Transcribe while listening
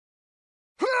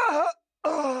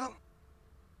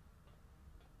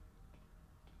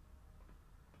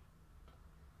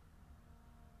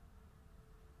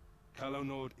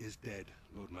Kalonord is dead,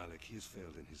 Lord Malik. He has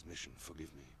failed in his mission.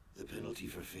 Forgive me. The penalty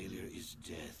for failure is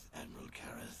death, Admiral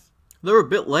Kareth. They're a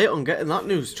bit late on getting that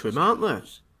news to him, aren't they?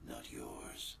 Not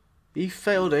yours. He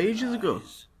failed ages ago.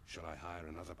 Shall I hire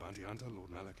another bounty hunter,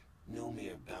 Lord Malik? No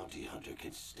mere bounty hunter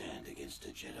can stand against a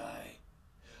Jedi.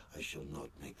 I shall not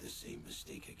make the same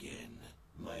mistake again.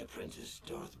 My apprentice,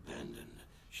 Darth Bandon,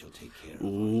 shall take care of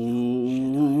our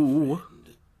young Jedi friend.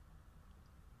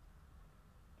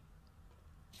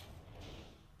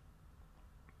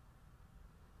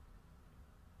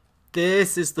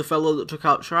 This is the fellow that took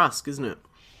out Trask, isn't it?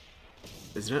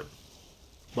 Isn't it?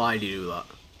 Why do you do that?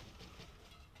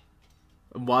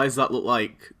 And why does that look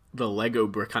like the Lego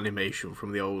brick animation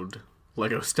from the old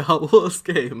Lego Star Wars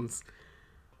games?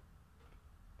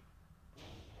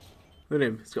 Look at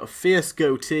him. He's got a fierce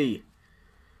goatee.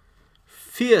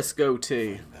 Fierce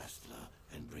goatee.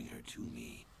 And bring her to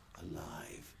me,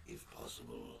 alive, if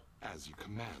possible. As you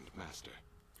command, Master.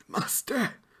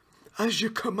 Master, as you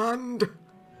command.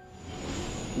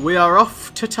 We are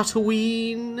off to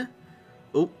Tatooine.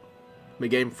 Oh, my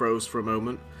game froze for a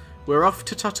moment. We're off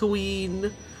to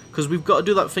Tatooine because we've got to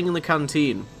do that thing in the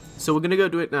canteen. So we're going to go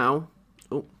do it now.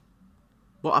 Oh,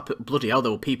 what happened? Bloody hell,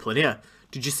 there were people in here.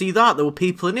 Did you see that? There were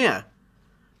people in here.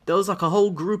 There was like a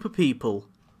whole group of people.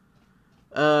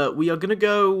 We are going to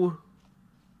go...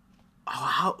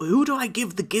 Oh, who do I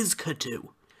give the Gizka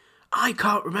to? I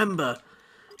can't remember.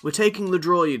 We're taking the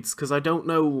droids because I don't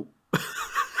know...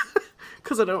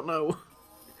 Because I don't know.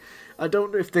 I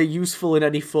don't know if they're useful in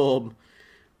any form.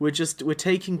 We're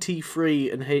taking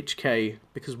T3 and HK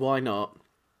because why not?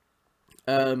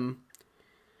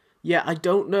 Yeah, I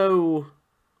don't know.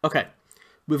 Okay,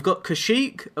 we've got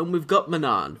Kashyyyk and we've got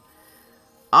Manan.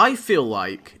 I feel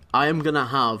like I am gonna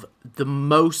have the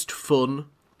most fun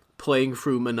playing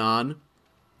through Manan,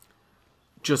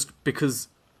 just because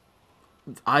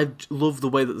I love the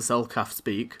way that the Selkath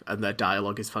speak and their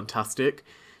dialogue is fantastic.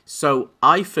 So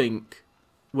I think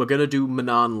we're going to do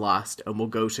Manan last and we'll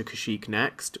go to Kashyyyk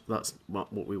next. That's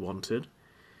what we wanted.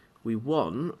 We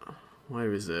want...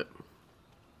 Where is it?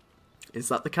 Is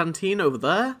that the canteen over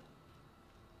there?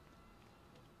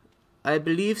 I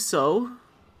believe so.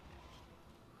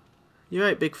 You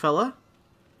right, big fella?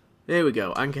 There we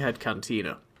go, Anchorhead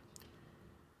Cantina.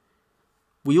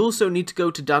 We also need to go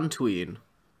to Dantooine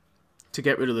to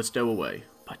get rid of the stowaway.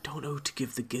 But I don't know who to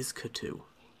give the Gizka to.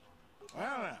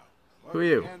 Well now, what Who are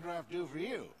you? can Handraff do for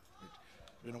you?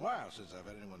 It's been a while since I've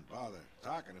had anyone bother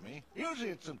talking to me.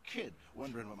 Usually it's some kid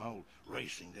wondering what my old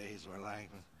racing days were like.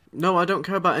 No, I don't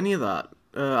care about any of that.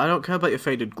 I don't care about your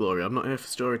faded glory. I'm not here for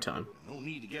story time. No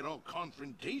need to get all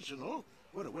confrontational.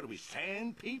 What are we,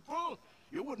 sand people?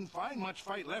 You wouldn't find much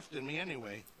fight left in me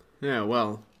anyway. Yeah,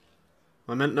 well,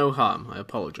 I meant no harm. I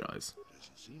apologise.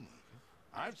 Doesn't seem like it.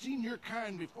 I've seen your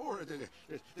kind before. They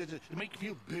make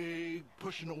you feel big,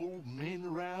 pushing old men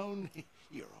around.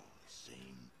 You're all the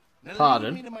same. Now,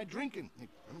 Pardon? me to my drinking.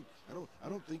 I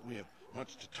don't think we have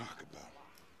much to talk about.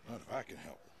 Not if I can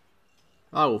help.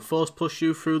 I will force push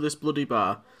you through this bloody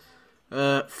bar.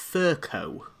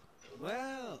 Furco.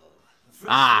 Well,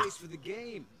 first race for the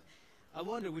game. I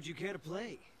wonder, would you care to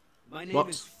play? My name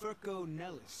is Furco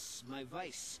Nellis. My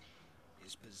vice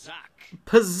is Pazak.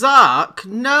 Pazak?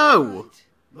 No! Right.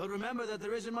 But remember that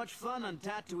there isn't much fun on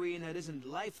Tatooine that isn't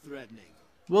life-threatening.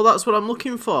 Well, that's what I'm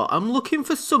looking for. I'm looking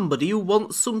for somebody who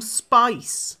wants some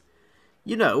spice.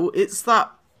 You know, it's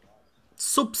that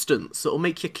substance that'll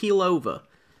make you keel over.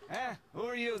 Who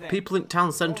are you then? People in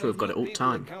town centre have got it all the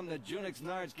time. Come to Junix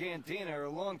Nard's Cantina are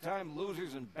long-time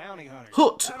losers and bounty hunters.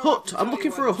 Hut! I'm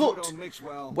looking for a hut.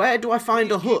 Where do I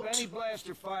find a hut? Keep any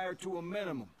blaster fire to a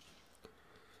minimum.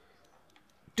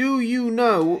 Do you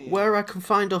know where I can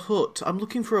find a hut? I'm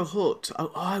looking for a hut.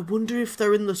 Oh, I wonder if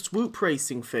they're in the swoop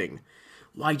racing thing.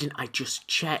 Why didn't I just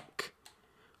check?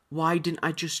 Why didn't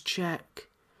I just check?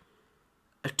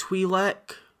 A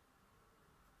Twi'lek?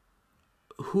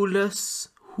 Hulas?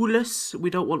 Hulas? We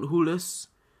don't want Hulas.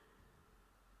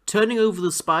 Turning over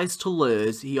the spice to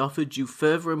Lurs, he offered you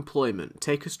further employment.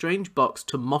 Take a strange box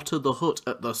to Motter the hut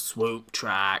at the swoop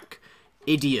track.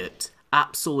 Idiot.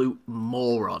 Absolute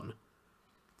moron.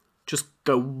 Just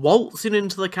go waltzing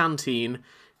into the canteen.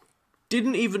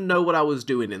 Didn't even know what I was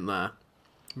doing in there.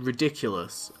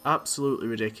 Ridiculous. Absolutely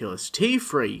ridiculous.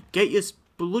 T3, get your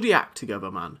bloody act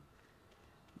together, man.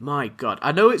 My God.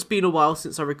 I know it's been a while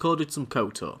since I recorded some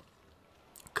KOTOR.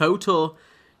 KOTOR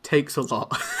takes a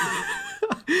lot.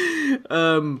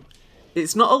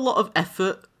 It's not a lot of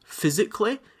effort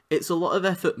physically. it's a lot of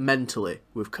effort mentally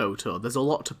with KOTOR. There's a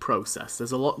lot to process.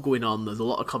 There's a lot going on. There's a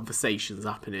lot of conversations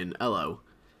happening. Hello.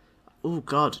 Oh,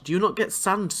 God. Do you not get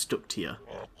sand stuck to you?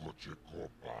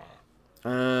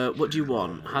 What do you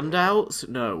want? Handouts?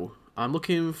 No. I'm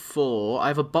looking for... I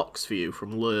have a box for you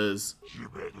from Lur's.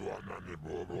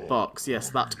 Box. Yes,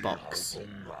 that box.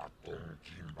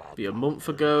 Be a month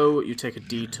ago, you take a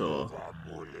detour.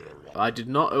 I did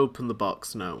not open the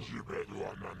box, no.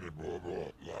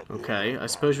 Okay, I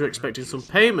suppose you're expecting some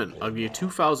payment. I'll give you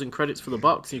 2,000 credits for the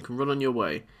box and you can run on your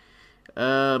way.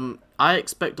 I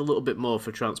expect a little bit more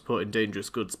for transporting dangerous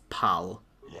goods, pal.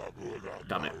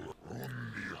 Damn it.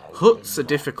 Huts are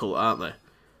difficult, aren't they?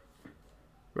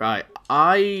 Right,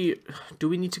 do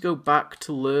we need to go back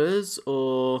to Lur's,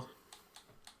 or...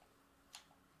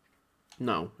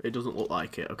 No, it doesn't look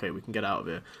like it. Okay, we can get out of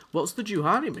here. What's the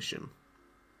Juhani mission?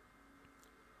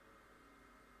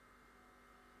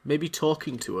 Maybe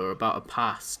talking to her about her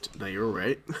past. No, you're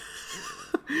alright.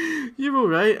 You're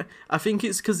alright. I think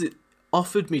it's because it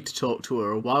offered me to talk to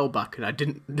her a while back and I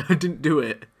didn't do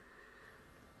it.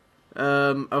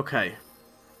 Okay.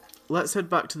 Let's head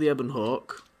back to the Ebon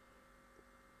Hawk.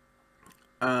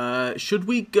 Should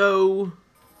we head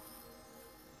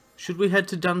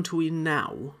to Dantooine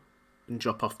now and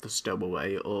drop off the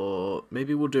stowaway, or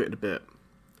maybe we'll do it in a bit.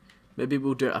 Maybe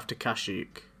we'll do it after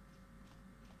Kashyyyk.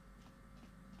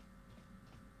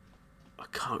 I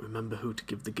can't remember who to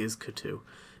give the Gizka to.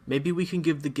 Maybe we can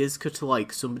give the Gizka to,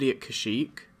 like, somebody at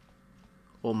Kashyyyk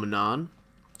or Manaan,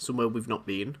 somewhere we've not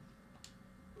been.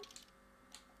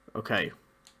 Okay.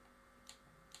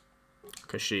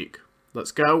 Kashyyyk.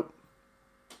 Let's go.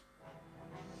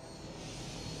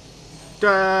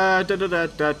 Da da da da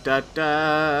da da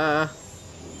da.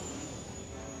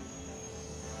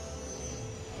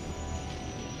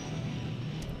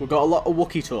 We've got a lot of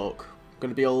Wookiee talk.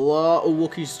 Gonna be a lot of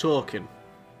Wookiees talking.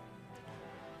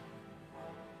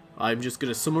 I'm just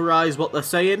gonna summarise what they're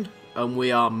saying, and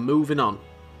we are moving on.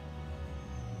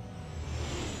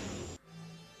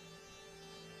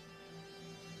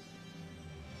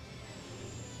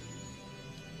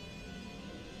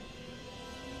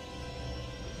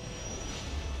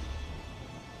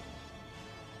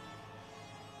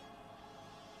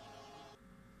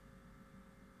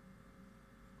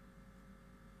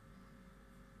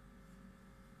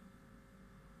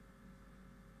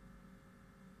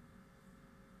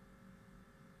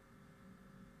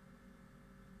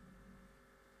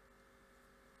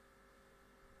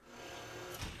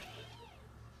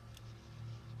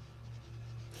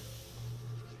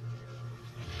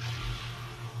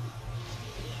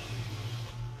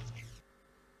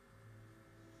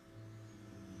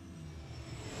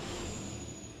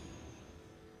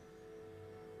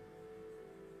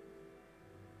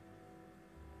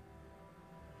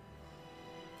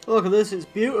 Look at this, it's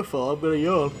beautiful. I'm gonna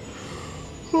yawn.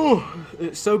 Oh,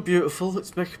 it's so beautiful,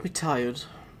 it's making me tired.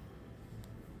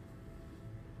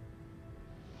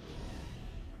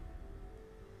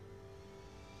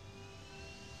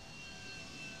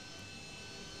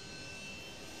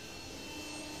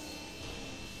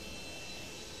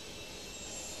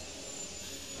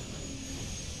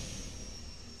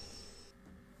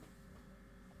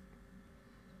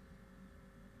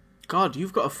 God,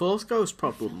 you've got a Force Ghost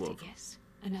problem, love. Yes.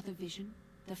 Another vision.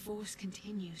 The Force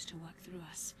continues to work through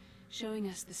us, showing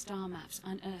us the star maps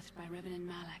unearthed by Revan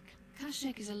Malak.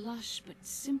 Kashyyyk is a lush but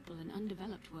simple and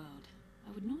undeveloped world.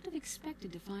 I would not have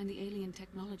expected to find the alien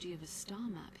technology of a star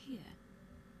map here.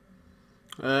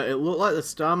 It looked like the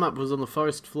star map was on the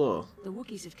forest floor. The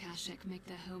Wookiees of Kashyyyk make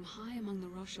their home high among the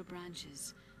Rosha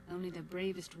branches. Only the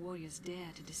bravest warriors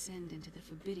dare to descend into the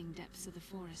forbidding depths of the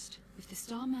forest. If the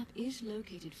star map is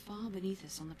located far beneath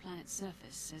us on the planet's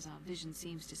surface, as our vision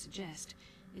seems to suggest,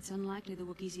 it's unlikely the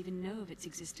Wookiees even know of its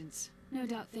existence. No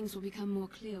doubt things will become more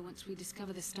clear once we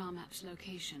discover the star map's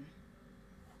location.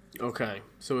 Okay,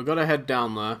 so we've got to head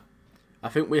down there. I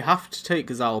think we have to take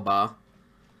Zalbar.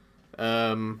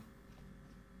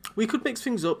 We could mix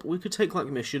things up. We could take, like,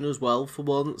 Mission as well for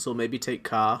once, or maybe take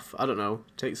Karth. I don't know.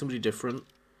 Take somebody different.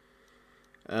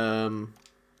 Oh,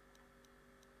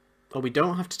 we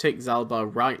don't have to take Zalbar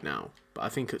right now, but I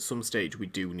think at some stage we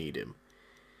do need him.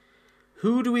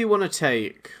 Who do we want to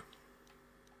take?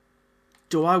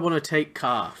 Do I want to take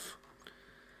Karth?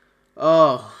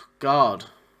 Oh, God.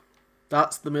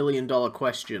 That's the million-dollar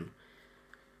question.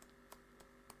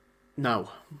 No.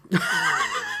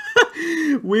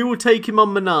 We will take him on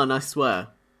Manaan, I swear.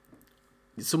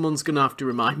 Someone's going to have to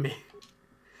remind me.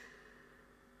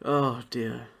 Oh,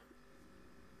 dear.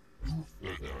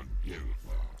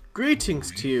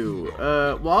 Greetings to you.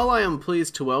 While I am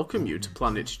pleased to welcome you to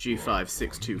planet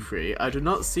G5623, I do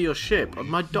not see your ship on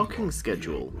my docking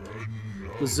schedule.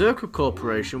 The Zerka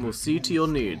Corporation will see to your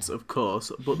needs, of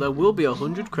course, but there will be a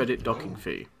 100 credit docking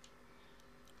fee.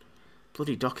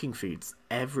 Bloody docking fees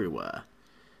everywhere.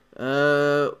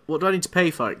 What do I need to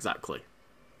pay for exactly?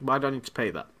 Why do I need to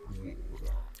pay that?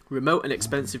 Remote and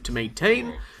expensive to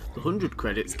maintain. The 100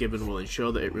 credits given will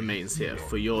ensure that it remains here,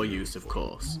 for your use, of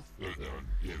course.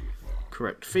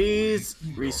 Correct fees,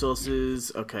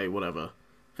 resources, okay, whatever.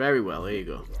 Very well, here you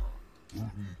go.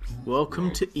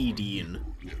 Welcome to Eden.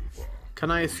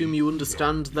 Can I assume you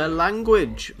understand their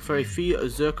language? For a fee, a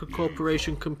Zerka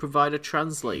Corporation can provide a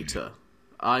translator.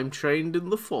 I'm trained in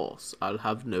the Force. I'll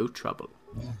have no trouble.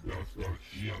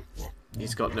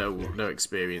 He's got no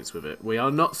experience with it. We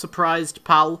are not surprised,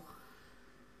 pal.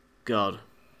 God.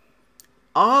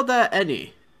 Are there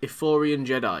any Ithorian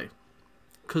Jedi?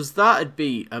 Because that'd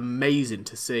be amazing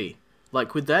to see.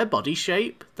 Like, with their body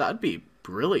shape, that'd be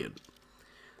brilliant.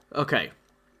 Okay.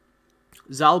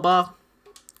 Zalbar.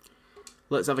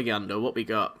 Let's have a gander. What we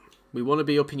got? We want to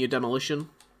be up in your demolition.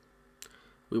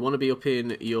 We want to be up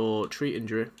in your treat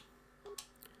injury.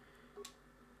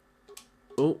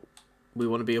 Oh. We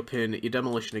want to be up in your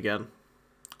demolition again.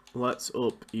 Let's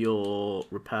up your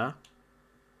repair.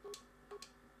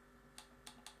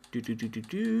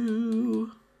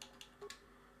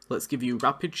 Let's give you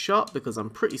rapid shot, because I'm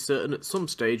pretty certain at some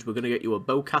stage we're going to get you a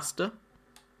bowcaster.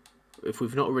 If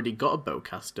we've not already got a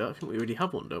bowcaster, I think we already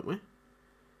have one, don't we?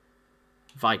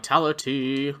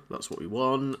 Vitality, that's what we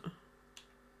want.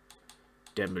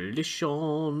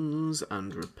 Demolitions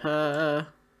and repair.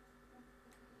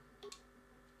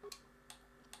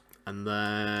 And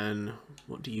then,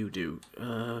 what do you do?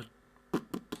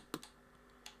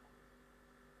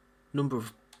 Number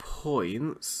of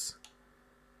points.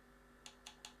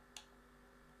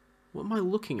 What am I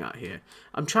looking at here?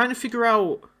 I'm trying to figure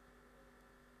out...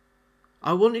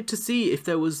 I wanted to see if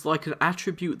there was like an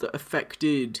attribute that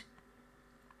affected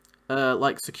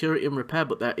like security and repair,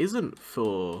 but there isn't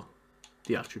for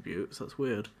the attributes. That's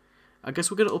weird. I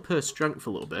guess we're going to up her strength a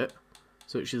little bit,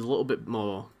 so she's a little bit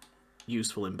more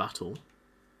useful in battle.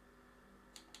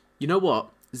 You know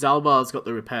what? Zalbar's got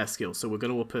the repair skill, so we're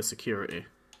going to up her security.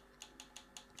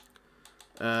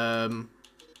 Oh,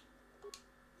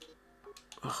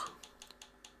 for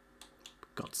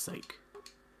God's sake.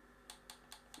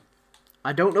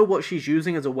 I don't know what she's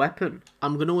using as a weapon.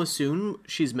 I'm going to assume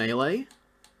she's melee.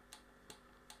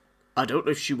 I don't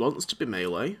know if she wants to be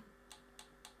melee.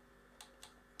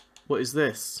 What is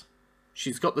this?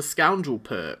 She's got the scoundrel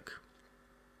perk.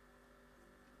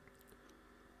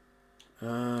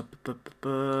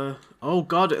 Oh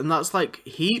god, and that's like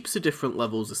heaps of different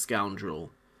levels of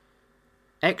scoundrel.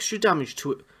 Extra damage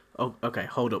to it. Oh, okay,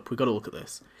 hold up. We got to look at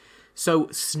this. So,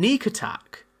 sneak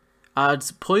attack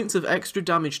adds points of extra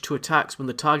damage to attacks when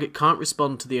the target can't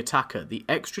respond to the attacker. The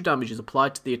extra damage is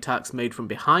applied to the attacks made from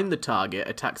behind the target,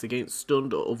 attacks against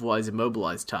stunned or otherwise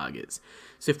immobilized targets.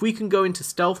 So if we can go into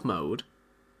stealth mode,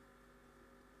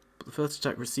 but the first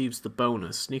attack receives the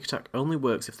bonus. Sneak attack only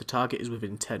works if the target is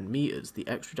within 10 meters. The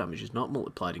extra damage is not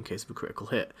multiplied in case of a critical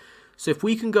hit. So if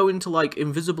we can go into like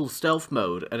invisible stealth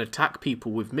mode and attack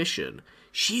people with mission,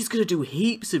 she's going to do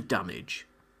heaps of damage.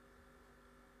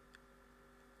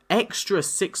 Extra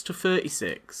 6 to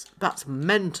 36. That's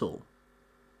mental.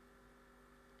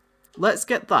 Let's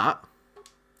get that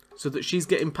so that she's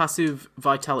getting passive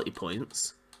vitality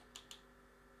points.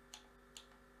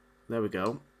 There we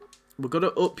go. We're going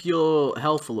to up your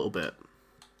health a little bit,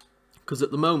 because at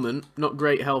the moment, not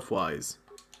great health-wise.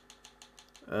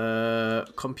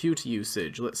 Computer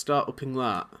usage. Let's start upping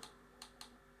that.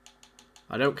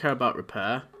 I don't care about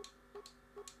repair.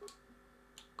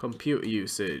 Computer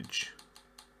usage.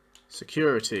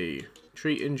 Security.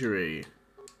 Treat injury.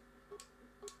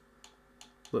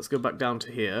 Let's go back down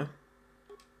to here.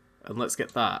 And let's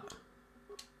get that.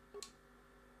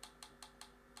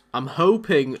 I'm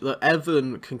hoping that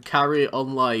Evan can carry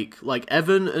on like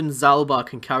Evan and Zalbar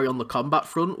can carry on the combat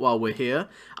front while we're here.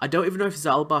 I don't even know if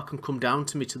Zalbar can come down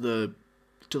to me to the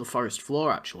forest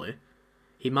floor, actually.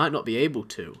 He might not be able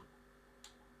to.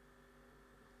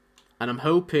 And I'm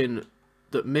hoping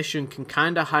that Mission can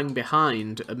kind of hang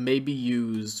behind and maybe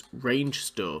use range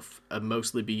stuff and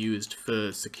mostly be used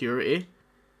for security.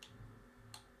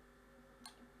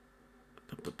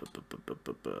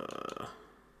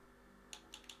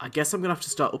 I guess I'm going to have to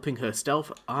start upping her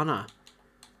stealth, aren't I? I'm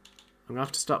going to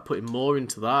have to start putting more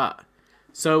into that.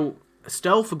 So,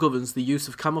 Stealth governs the use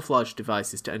of camouflage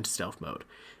devices to enter stealth mode.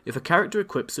 If a character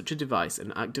equips such a device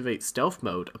and activates stealth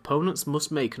mode, opponents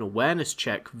must make an awareness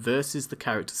check versus the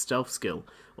character's stealth skill,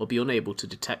 or be unable to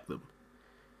detect them.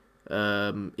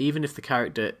 Even if the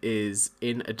character is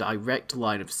in a direct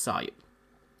line of sight.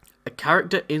 A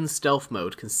character in stealth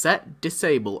mode can set,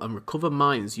 disable, and recover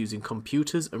mines using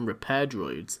computers and repair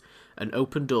droids, and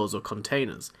open doors or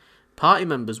containers. Party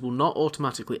members will not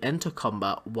automatically enter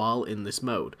combat while in this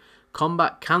mode.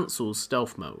 Combat cancels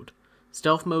stealth mode.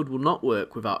 Stealth mode will not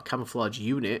work without camouflage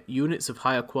unit. Units of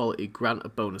higher quality grant a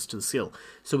bonus to the skill.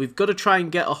 So we've got to try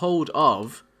and get a hold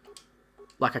of,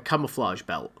 like, a camouflage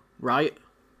belt, right?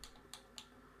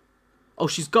 Oh,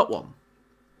 she's got one.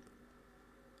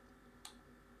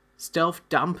 Stealth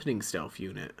dampening stealth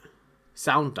unit.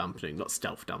 Sound dampening, not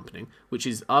stealth dampening, which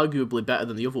is arguably better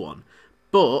than the other one.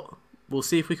 But we'll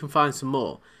see if we can find some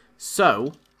more.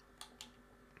 So,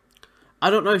 I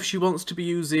don't know if she wants to be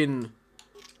using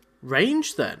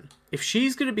range then. If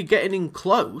she's going to be getting in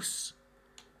close,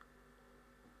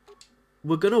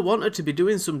 we're going to want her to be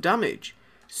doing some damage.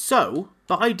 So,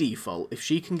 by default, if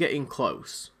she can get in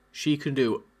close, she can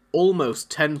do almost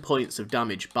 10 points of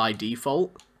damage by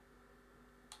default,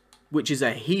 which is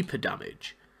a heap of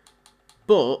damage.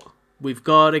 But we've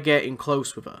got to get in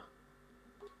close with her.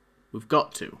 We've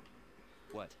got to.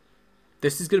 What?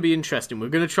 This is going to be interesting. We're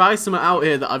going to try something out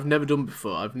here that I've never done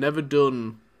before. I've never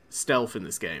done stealth in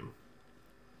this game.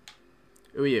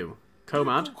 Who are you?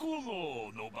 Comad?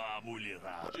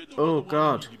 Oh,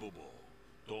 God.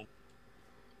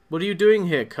 What are you doing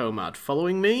here, Comad?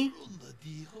 Following me?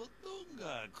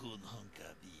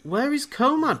 Where is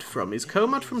Comad from? Is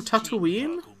Comad from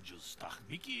Tatooine?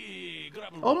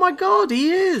 Oh my God, he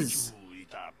is!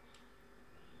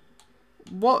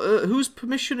 What? Whose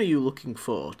permission are you looking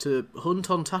for to hunt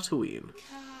on Tatooine?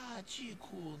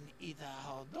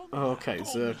 Oh, okay,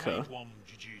 Zerka.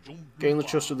 Gain the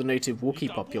trust of the native Wookiee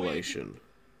population.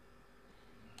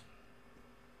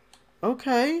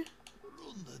 Okay.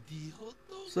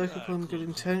 Zerka claim good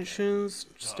intentions.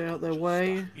 Stay out their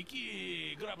way.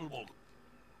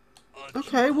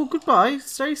 Okay, well, goodbye.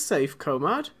 Stay safe,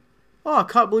 Comad. Oh, I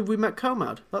can't believe we met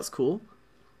Comad. That's cool.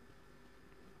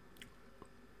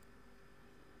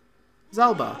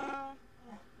 Zalbar.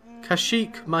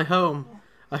 Kashyyyk, my home.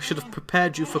 I should have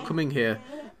prepared you for coming here,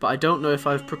 but I don't know if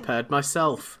I've prepared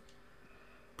myself.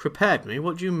 Prepared me?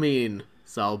 What do you mean,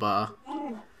 Zalbar?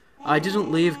 I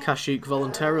didn't leave Kashyyyk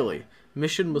voluntarily.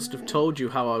 Mission must have told you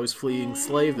how I was fleeing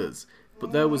slavers,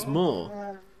 but there was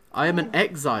more. I am an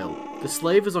exile. The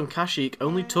slavers on Kashyyyk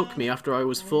only took me after I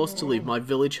was forced to leave my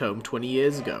village home 20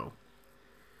 years ago.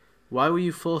 Why were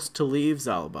you forced to leave,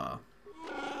 Zalbar?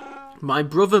 My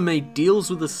brother made deals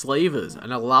with the slavers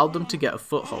and allowed them to get a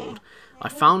foothold. I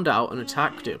found out and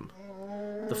attacked him.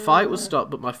 The fight was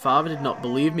stopped, but my father did not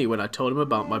believe me when I told him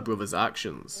about my brother's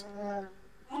actions.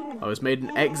 I was made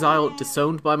an exile,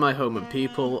 disowned by my home and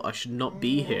people. I should not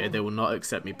be here. They will not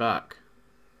accept me back.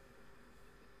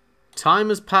 Time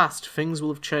has passed. Things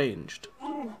will have changed.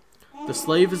 The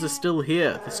slavers are still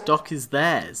here. The stock is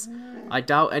theirs. I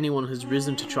doubt anyone has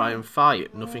risen to try and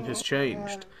fight. Nothing has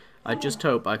changed. I just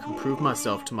hope I can prove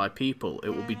myself to my people. It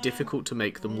will be difficult to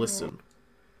make them listen.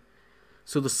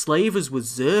 So the slavers were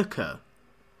Zerka.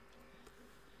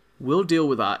 We'll deal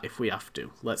with that if we have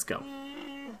to. Let's go.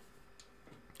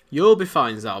 You'll be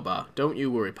fine, Zalbar. Don't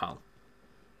you worry, pal.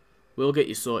 We'll get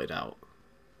you sorted out.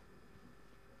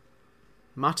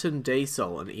 Matan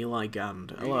Daysol and Eli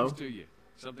Gand. Hello. To you.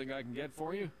 Something I can get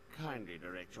for you? Kindly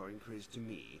direct your inquiries to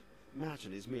me.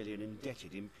 Martin is merely an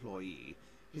indebted employee.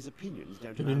 His opinions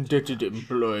don't An amount to indebted much.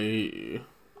 employee.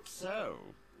 So,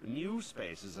 new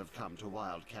spaces have come to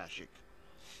Wild Kashyyyk.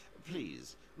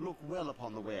 Please, look well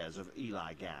upon the wares of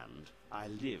Eli Gand. I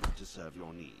live to serve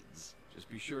your needs. Just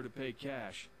be sure to pay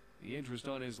cash. The interest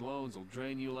on his loans will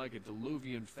drain you like a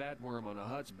diluvian fatworm on a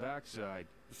hut's backside.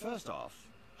 First off,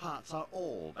 hearts are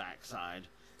all backside.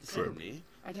 True. Secondly,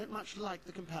 I don't much like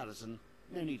the comparison.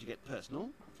 No need to get personal.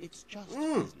 It's just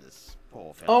business.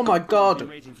 Poor fellow. Oh my God. I've been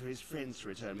waiting for his friends to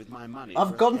return with my money. I've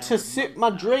for a gone to standard sip month my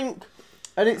now. drink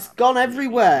and it's gone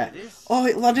everywhere. Oh,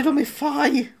 it landed on my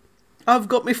thigh. I've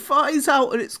got my thighs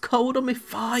out and it's cold on my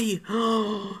thigh.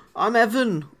 I'm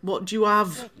Evan. What do you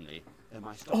have? Certainly.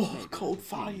 My stock may Oh, be cold overseas.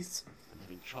 thighs. I'm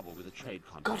having trouble with a trade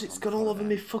contract. God, it's on gone all over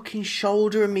Colorado. my fucking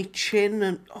shoulder and my chin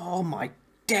and... Oh, my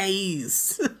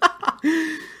days.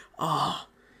 Oh,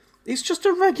 it's just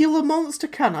a regular monster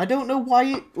can. I don't know why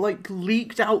it, like,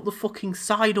 leaked out the fucking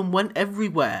side and went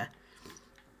everywhere.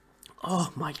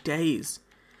 Oh, my days.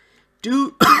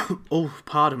 Dude... Oh,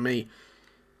 pardon me.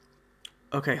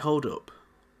 Okay, hold up.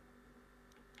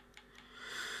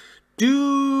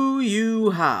 Do you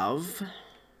have...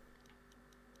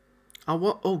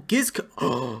 Oh, Gizka...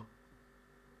 Oh!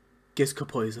 Gizka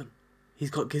poison.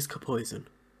 He's got Gizka poison.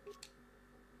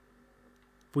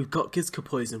 We've got Gizka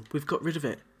poison. We've got rid of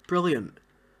it. Brilliant.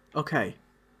 Okay.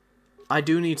 I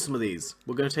do need some of these.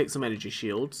 We're going to take some energy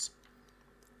shields.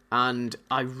 And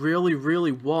I really,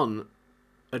 really want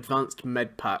advanced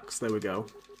med packs. There we go.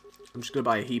 I'm just going to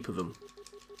buy a heap of them.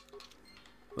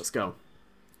 Let's go.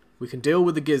 We can deal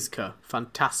with the Gizka.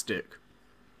 Fantastic.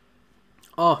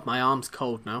 Oh, my arm's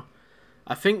cold now.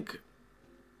 I think...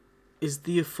 Is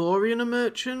the Euphorian a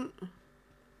merchant?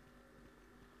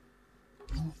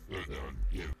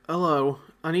 Hello.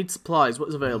 I need supplies.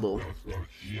 What's available?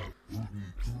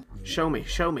 Show me,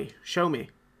 show me, show me.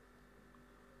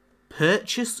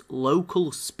 Purchase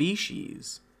local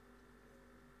species.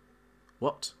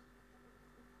 What?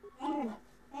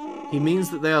 He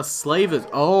means that they are slavers.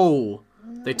 Oh!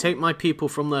 They take my people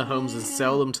from their homes and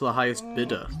sell them to the highest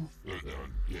bidder.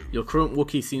 Your current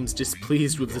Wookiee seems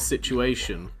displeased with the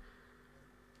situation.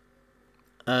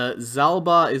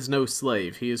 Zalbar is no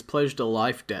slave. He has pledged a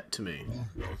life debt to me.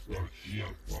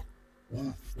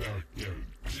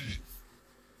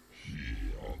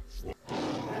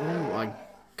 Oh my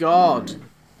god.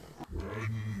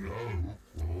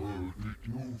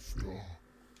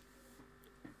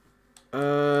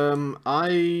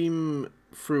 I'm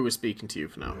through with speaking to you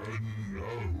for now.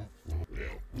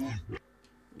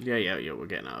 Yeah, we're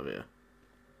getting out of here.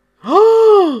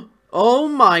 Oh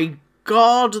my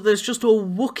god, there's just a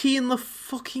Wookiee in the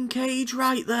fucking cage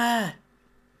right there.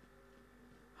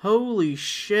 Holy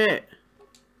shit.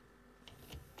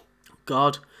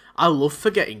 God, I love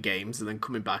forgetting games and then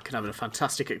coming back and having a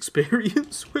fantastic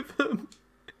experience with them.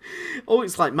 Oh,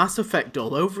 it's like Mass Effect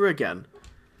all over again.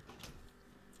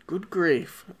 Good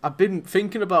grief. I've been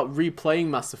thinking about replaying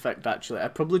Mass Effect, actually.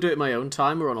 I'd probably do it in my own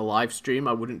time or on a live stream.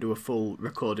 I wouldn't do a full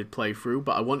recorded playthrough,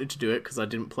 but I wanted to do it because I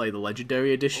didn't play the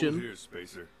Legendary Edition. Hold here,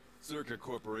 Spacer. Zerka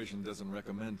Corporation doesn't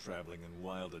recommend traveling in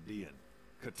Wild Adean.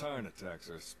 Katarn attacks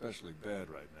are especially bad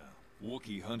right now.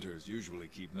 Wookiee hunters usually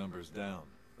keep numbers down,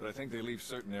 but I think they leave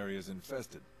certain areas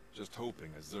infested, just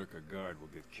hoping a Zerka guard will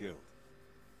get killed.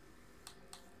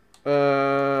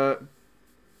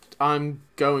 I'm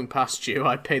going past you.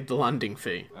 I paid the landing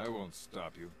fee. I won't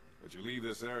stop you, but you leave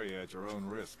this area at your own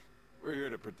risk. We're here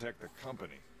to protect the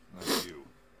company, not you.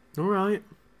 Alright.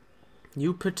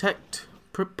 You protect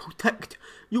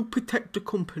you protect the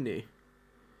company.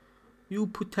 You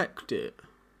protect it.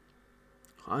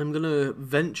 I'm gonna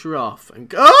venture off and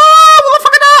go. Oh, what the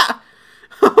fuck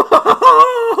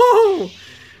is that?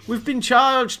 We've been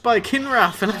charged by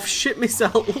Kinrath and I've shit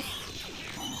myself.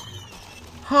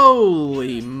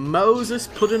 Holy Moses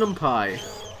pudding and pie.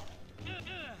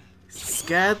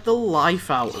 Scared the life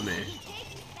out of me.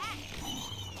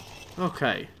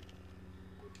 Okay.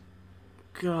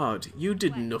 God, you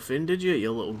did nothing, did you,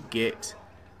 you little git?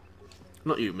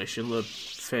 Not you, mission, the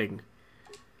thing.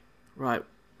 Right.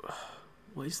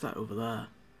 What is that over there?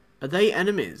 Are they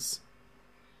enemies?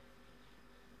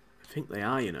 I think they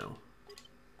are, you know.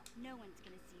 No one's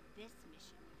gonna see this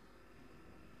mission.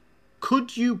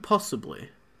 Could you possibly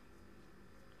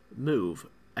move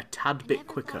a tad bit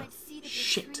quicker?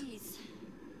 Shit.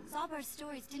 Zalbar's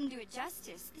stories didn't do it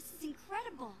justice. This is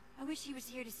incredible. I wish he was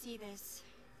here to see this.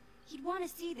 He'd want to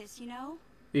see this, you know?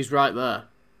 He's right there.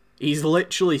 He's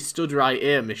literally stood right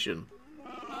here, mission.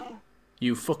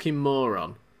 You fucking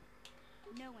moron.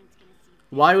 No one's gonna see.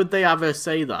 Why would they ever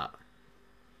say that?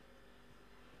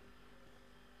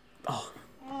 Oh.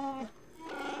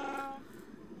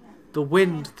 The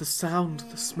wind, the sound,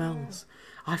 the smells.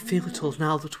 I feel it all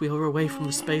now that we are away from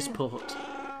the spaceport.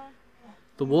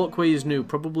 The walkway is new,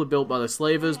 probably built by the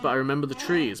slavers, but I remember the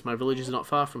trees. My village is not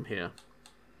far from here.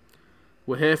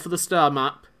 We're here for the star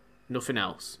map, nothing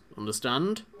else.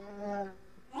 Understand?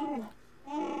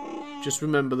 Just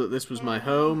remember that this was my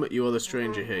home, you are the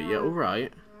stranger here. Yeah,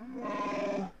 alright.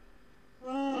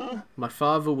 My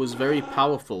father was very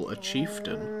powerful, a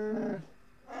chieftain.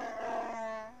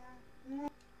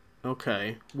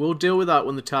 Okay, we'll deal with that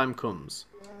when the time comes.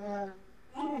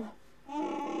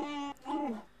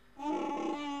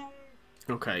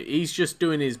 Okay, he's just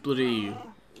doing his bloody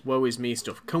woe is me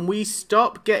stuff. Can we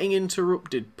stop getting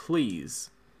interrupted, please?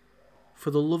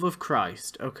 For the love of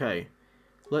Christ. Okay,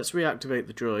 let's reactivate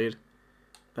the droid.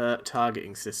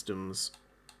 Targeting systems.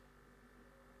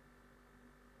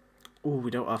 Oh,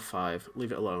 we don't have 5.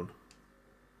 Leave it alone.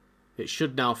 It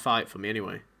should now fight for me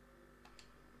anyway.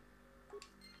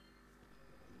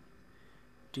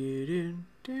 This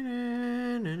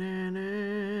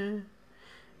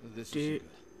is good.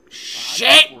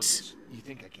 Shit! You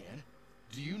think I can?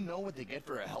 Do you know what they get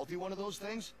for a healthy one of those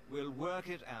things? We'll work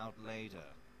it out later.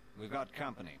 We've got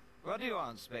company. What do you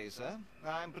want, Spacer?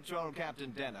 I'm Patrol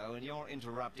Captain Deno, and you're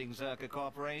interrupting Zerka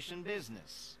Corporation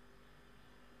business.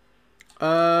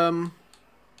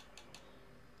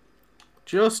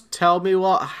 Just tell me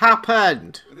what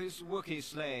happened. This Wookiee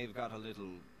slave got a little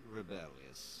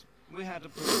rebellious. We had to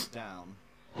put it down.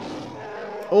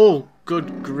 Oh,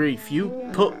 good grief. You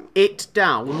put it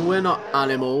down. We're not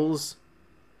animals.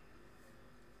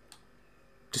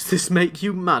 Does this make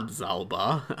you mad,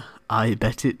 Zalbar? I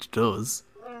bet it does.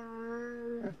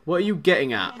 What are you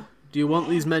getting at? Do you want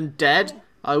these men dead?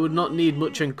 I would not need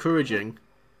much encouraging.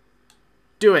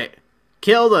 Do it.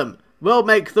 Kill them. We'll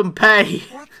make them pay.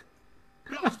 What?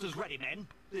 Blasters ready, men.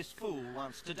 This fool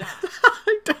wants to die.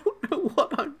 I don't know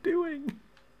what I'm doing.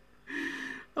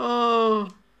 Oh.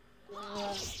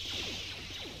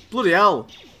 Bloody hell.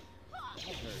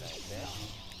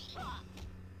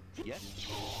 Yes?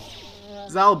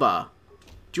 Zalbar,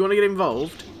 do you want to get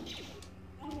involved?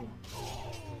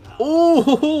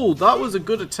 Oh, that was a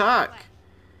good attack.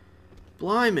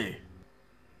 Blimey.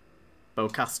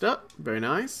 Bowcaster, very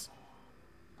nice.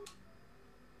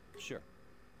 Sure.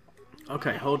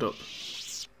 Okay, hold up.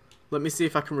 Let me see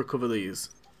if I can recover these.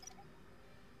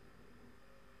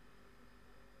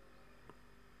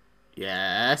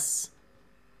 Yes.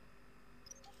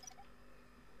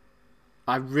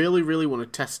 I really, really want to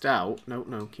test out... No,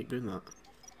 no, keep doing that.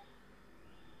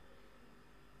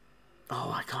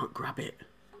 Oh, I can't grab it.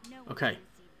 Okay.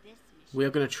 We are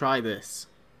going to try this.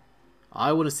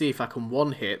 I want to see if I can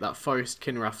one-hit that Forest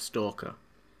Kinrath Stalker.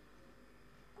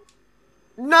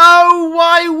 No!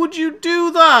 Why would you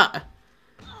do that?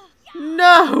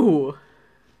 No!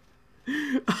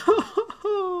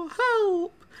 Oh,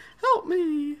 help! Help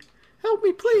me! Help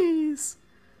me, please!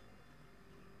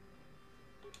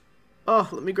 Oh,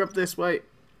 let me grab this, wait.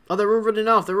 Oh, they're all running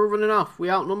off, they're all running off. We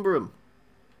outnumber them.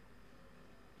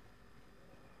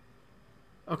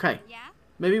 Okay. Yeah?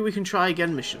 Maybe we can try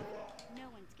again mission. No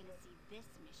one's gonna see this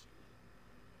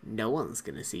mission. No one's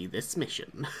gonna see this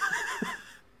mission.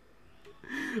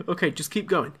 Okay, just keep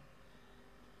going.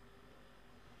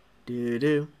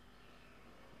 Do-do.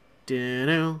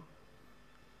 Do-do.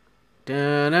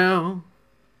 Do-do.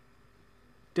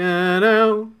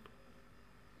 Do-do.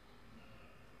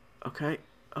 Okay,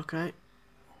 okay.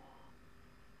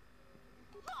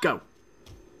 Go.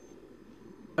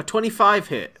 A 25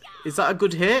 hit. Is that a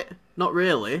good hit? Not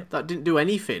really. That didn't do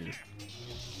anything.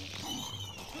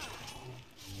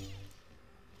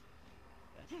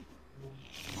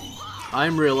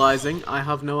 I'm realizing I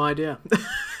have no idea.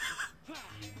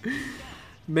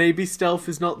 Maybe stealth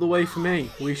is not the way for me.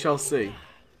 We shall see.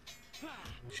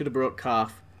 Should have brought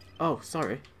Calf. Oh,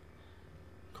 sorry.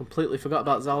 Completely forgot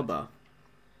about Zalbar.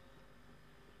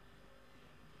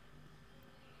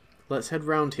 Let's head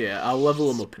round here. I'll level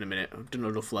them up in a minute. I've done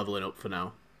enough leveling up for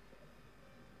now.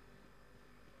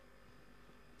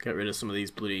 Get rid of some of these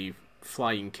bloody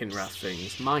flying Kinrath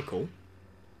things. Michael?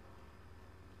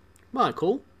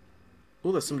 Michael?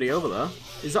 Oh, there's somebody over there.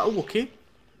 Is that a Wookiee?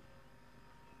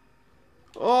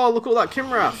 Oh, look at that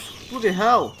Kinrath. Bloody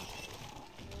hell.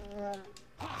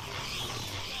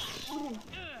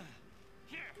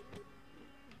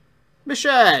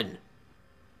 Mission!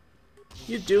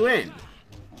 You doing?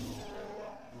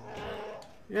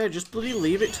 Yeah, just bloody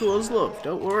leave it to us, love.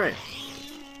 Don't worry.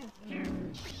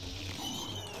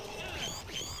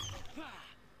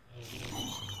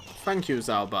 Thank you,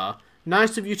 Zalbar.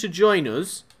 Nice of you to join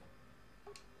us.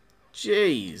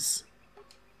 Jeez.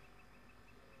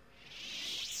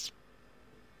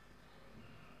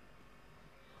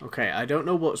 Okay, I don't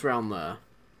know what's round there.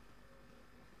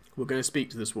 We're going to speak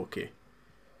to this Wookiee.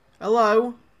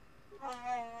 Hello?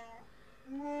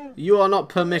 You are not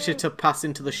permitted to pass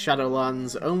into the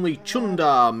Shadowlands. Only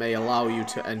Chundar may allow you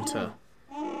to enter.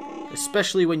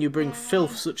 Especially when you bring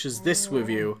filth such as this with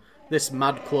you. This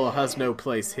Madclaw has no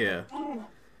place here.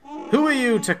 Who are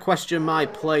you to question my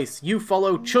place? You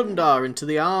follow Chundar into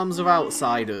the arms of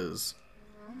outsiders.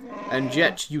 And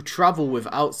yet you travel with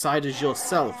outsiders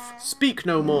yourself. Speak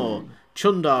no more.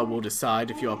 Chundar will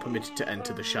decide if you are permitted to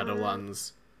enter the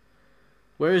Shadowlands.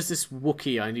 Where is this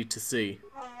Wookiee I need to see?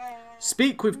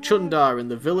 Speak with Chundar in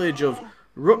the village of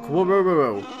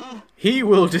Rukwaroro. He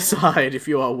will decide if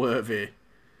you are worthy.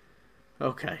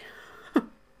 Okay.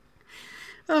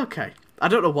 Okay. I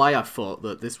don't know why I thought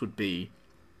that this would be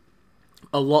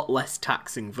a lot less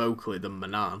taxing vocally than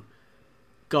Manan.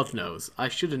 God knows. I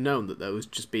should have known that there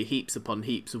would just be heaps upon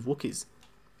heaps of Wookiees.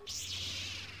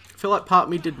 I feel like part of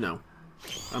me did know.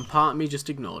 And part of me just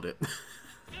ignored it.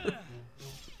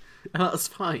 And that's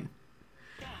fine.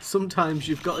 Sometimes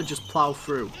you've got to just plough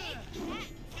through.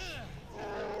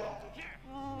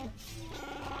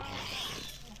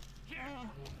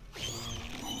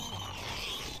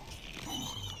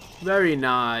 Very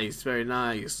nice, very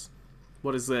nice.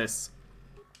 What is this?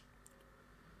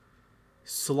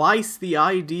 Slice the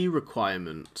ID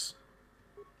requirement.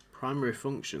 Primary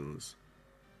functions.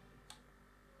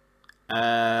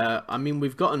 I mean,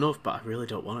 we've got enough, but I really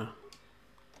don't want to.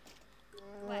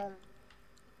 What?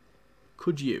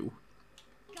 Could you?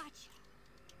 Gotcha.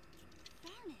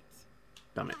 Darn it.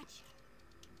 Damn it. Gotcha.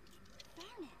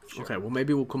 Darn it. Okay, well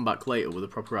maybe we'll come back later with the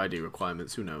proper ID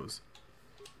requirements. Who knows?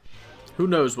 Who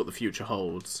knows what the future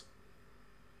holds?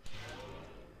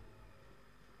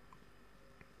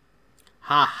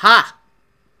 Ha ha!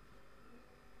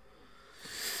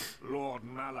 Lord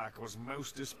Malak was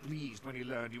most displeased when he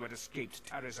learned you had escaped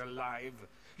Taris alive.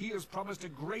 He has promised a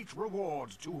great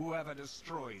reward to whoever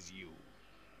destroys you.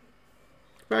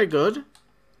 Very good.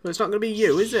 But it's not going to be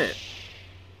you, is it?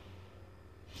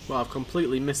 Well, I've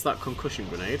completely missed that concussion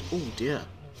grenade. Oh dear.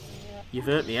 You've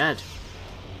hurt me head.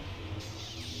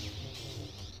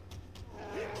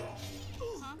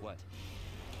 What?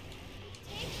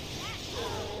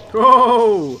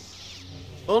 Oh!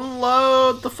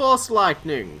 Unload the force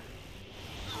lightning!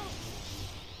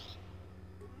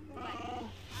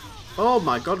 Oh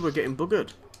my god, we're getting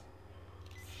buggered.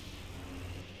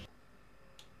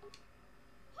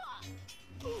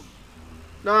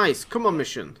 Nice, come on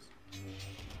mission.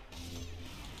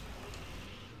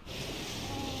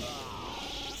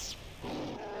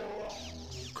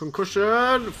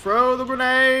 Concussion, throw the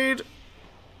grenade!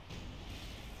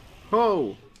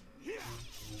 Oh!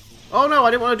 Oh no,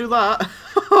 I didn't want to do that.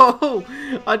 Oh,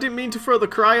 I didn't mean to throw the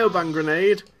cryoban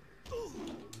grenade.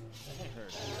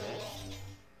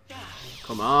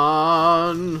 Come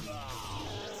on.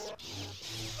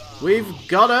 We've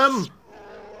got him.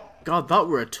 God, that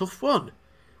were a tough one.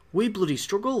 We bloody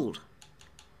struggled.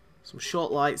 Some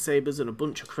short lightsabers and a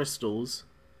bunch of crystals.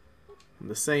 And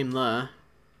the same there.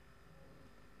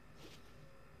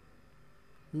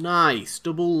 Nice.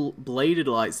 Double bladed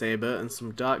lightsaber and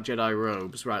some dark Jedi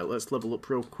robes. Right, let's level up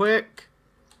real quick.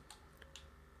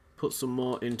 Put some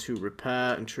more into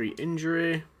repair and treat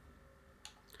injury.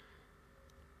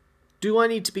 Do I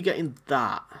need to be getting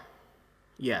that?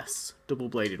 Yes. Double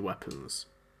bladed weapons.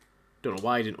 Don't know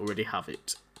why I didn't already have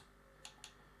it.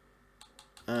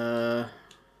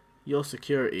 Your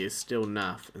security is still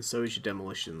naff, and so is your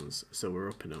demolitions, so we're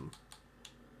upping them.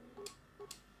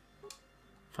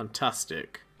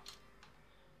 Fantastic.